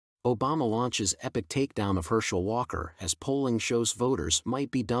Obama launches epic takedown of Herschel Walker as polling shows voters might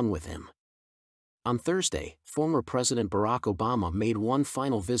be done with him. On Thursday, former President Barack Obama made one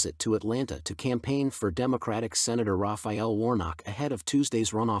final visit to Atlanta to campaign for Democratic Senator Raphael Warnock ahead of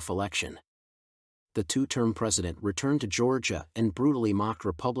Tuesday's runoff election. The two-term president returned to Georgia and brutally mocked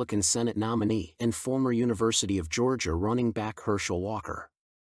Republican Senate nominee and former University of Georgia running back Herschel Walker.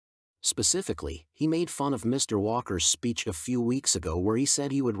 Specifically, he made fun of Mr. Walker's speech a few weeks ago where he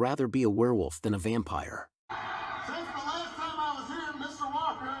said he would rather be a werewolf than a vampire. Since the last time I was here, Mr.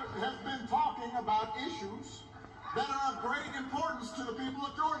 Walker has been talking about issues that are of great importance to the people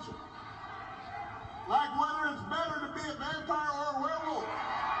of Georgia. Like whether it's better to be a vampire or a werewolf.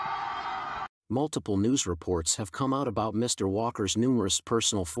 Multiple news reports have come out about Mr. Walker's numerous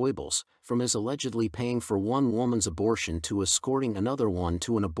personal foibles, from his allegedly paying for one woman's abortion to escorting another one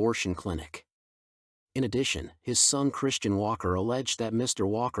to an abortion clinic. In addition, his son Christian Walker alleged that Mr.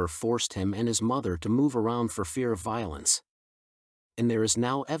 Walker forced him and his mother to move around for fear of violence. And there is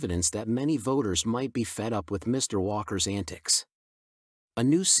now evidence that many voters might be fed up with Mr. Walker's antics. A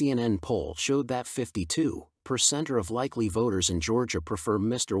new CNN poll showed that 52% of likely voters in Georgia prefer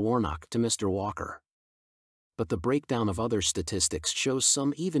Mr. Warnock to Mr. Walker. But the breakdown of other statistics shows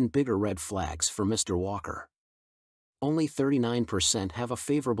some even bigger red flags for Mr. Walker. Only 39% have a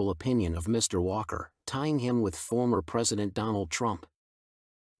favorable opinion of Mr. Walker, tying him with former President Donald Trump.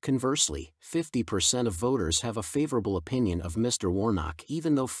 Conversely, 50% of voters have a favorable opinion of Mr. Warnock,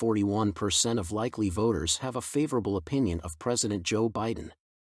 even though 41% of likely voters have a favorable opinion of President Joe Biden.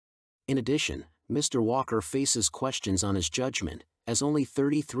 In addition, Mr. Walker faces questions on his judgment, as only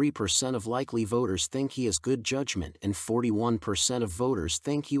 33% of likely voters think he has good judgment and 41% of voters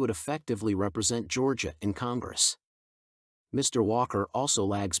think he would effectively represent Georgia in Congress. Mr. Walker also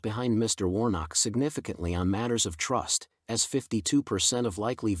lags behind Mr. Warnock significantly on matters of trust, as 52% of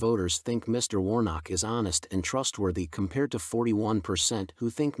likely voters think Mr. Warnock is honest and trustworthy compared to 41% who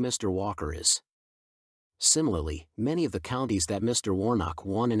think Mr. Walker is. Similarly, many of the counties that Mr. Warnock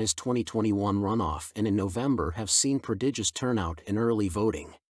won in his 2021 runoff and in November have seen prodigious turnout in early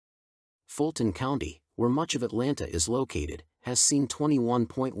voting. Fulton County, where much of Atlanta is located, has seen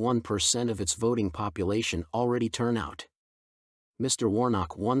 21.1% of its voting population already turn out. Mr.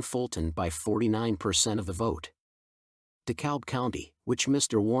 Warnock won Fulton by 49% of the vote. DeKalb County, which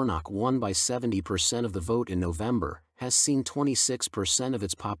Mr. Warnock won by 70% of the vote in November, has seen 26% of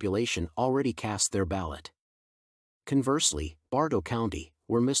its population already cast their ballot. Conversely, Bartow County,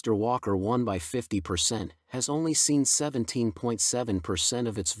 where Mr. Walker won by 50%, has only seen 17.7%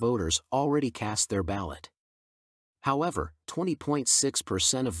 of its voters already cast their ballot. However,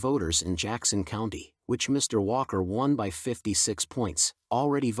 20.6% of voters in Jackson County, which Mr. Walker won by 56 points,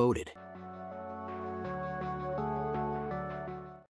 already voted.